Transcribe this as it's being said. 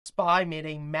SPY made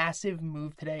a massive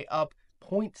move today, up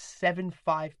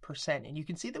 0.75%. And you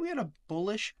can see that we had a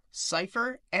bullish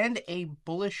cipher and a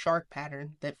bullish shark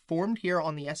pattern that formed here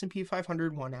on the S&P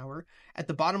 500 1 hour. At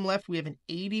the bottom left, we have an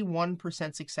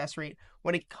 81% success rate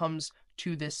when it comes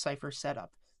to this cipher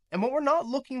setup. And what we're not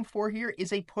looking for here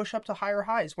is a push up to higher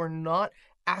highs. We're not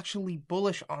actually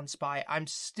bullish on SPY. I'm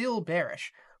still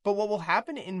bearish. But what will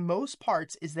happen in most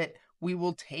parts is that we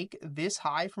will take this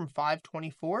high from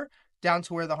 524 down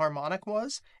to where the harmonic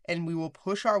was, and we will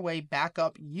push our way back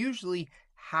up, usually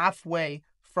halfway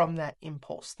from that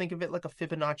impulse. Think of it like a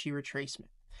Fibonacci retracement.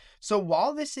 So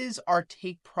while this is our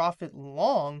take profit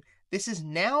long, this is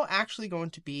now actually going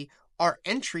to be our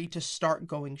entry to start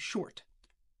going short.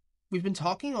 We've been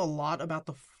talking a lot about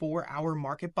the 4-hour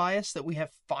market bias that we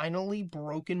have finally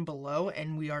broken below,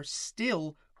 and we are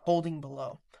still holding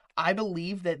below. I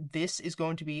believe that this is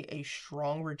going to be a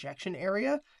strong rejection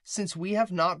area since we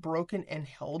have not broken and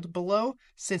held below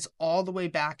since all the way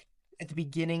back at the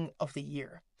beginning of the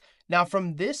year. Now,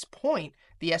 from this point,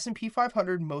 the S&P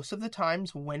 500, most of the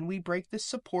times when we break this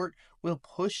support, will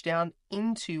push down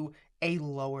into a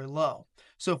lower low.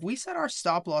 So if we set our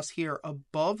stop loss here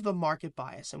above the market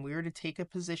bias and we were to take a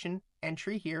position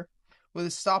entry here with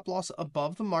a stop loss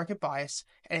above the market bias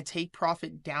and a take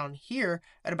profit down here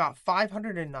at about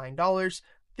 $509,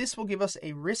 this will give us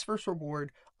a risk versus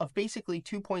reward of basically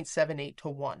 2.78 to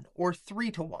 1 or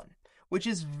 3 to 1, which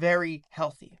is very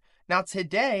healthy. Now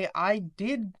today I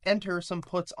did enter some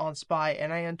puts on SPY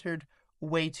and I entered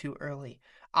way too early.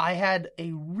 I had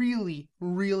a really,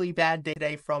 really bad day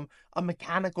today from a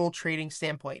mechanical trading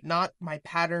standpoint, not my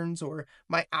patterns or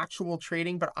my actual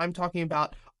trading, but I'm talking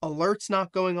about alerts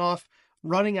not going off,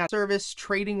 running out of service,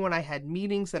 trading when I had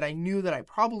meetings that I knew that I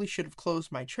probably should have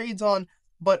closed my trades on.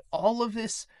 But all of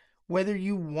this, whether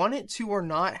you want it to or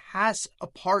not, has a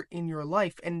part in your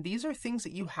life. And these are things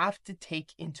that you have to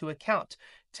take into account.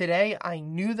 Today, I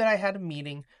knew that I had a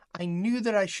meeting. I knew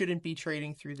that I shouldn't be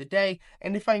trading through the day.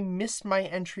 And if I missed my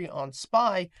entry on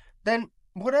SPY, then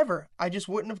whatever, I just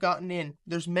wouldn't have gotten in.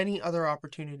 There's many other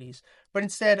opportunities. But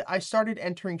instead, I started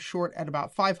entering short at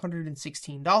about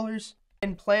 $516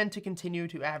 and planned to continue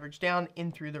to average down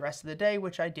in through the rest of the day,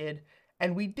 which I did.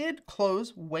 And we did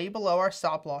close way below our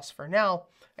stop loss for now.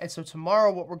 And so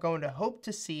tomorrow, what we're going to hope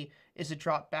to see is a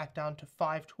drop back down to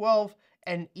 512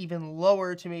 and even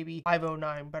lower to maybe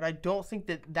 509. But I don't think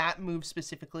that that move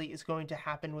specifically is going to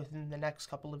happen within the next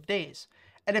couple of days.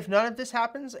 And if none of this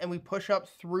happens and we push up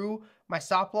through my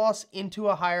stop loss into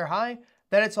a higher high,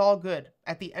 then it's all good.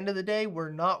 At the end of the day,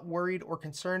 we're not worried or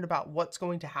concerned about what's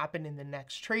going to happen in the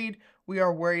next trade. We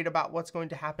are worried about what's going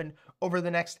to happen over the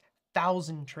next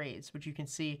 1,000 trades, which you can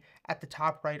see at the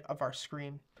top right of our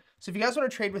screen. So if you guys want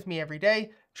to trade with me every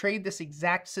day, trade this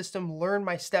exact system, learn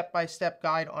my step-by-step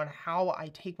guide on how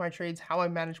I take my trades, how I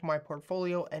manage my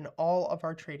portfolio, and all of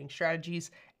our trading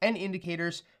strategies and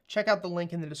indicators, check out the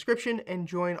link in the description and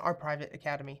join our private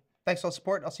academy. Thanks for all the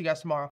support. I'll see you guys tomorrow.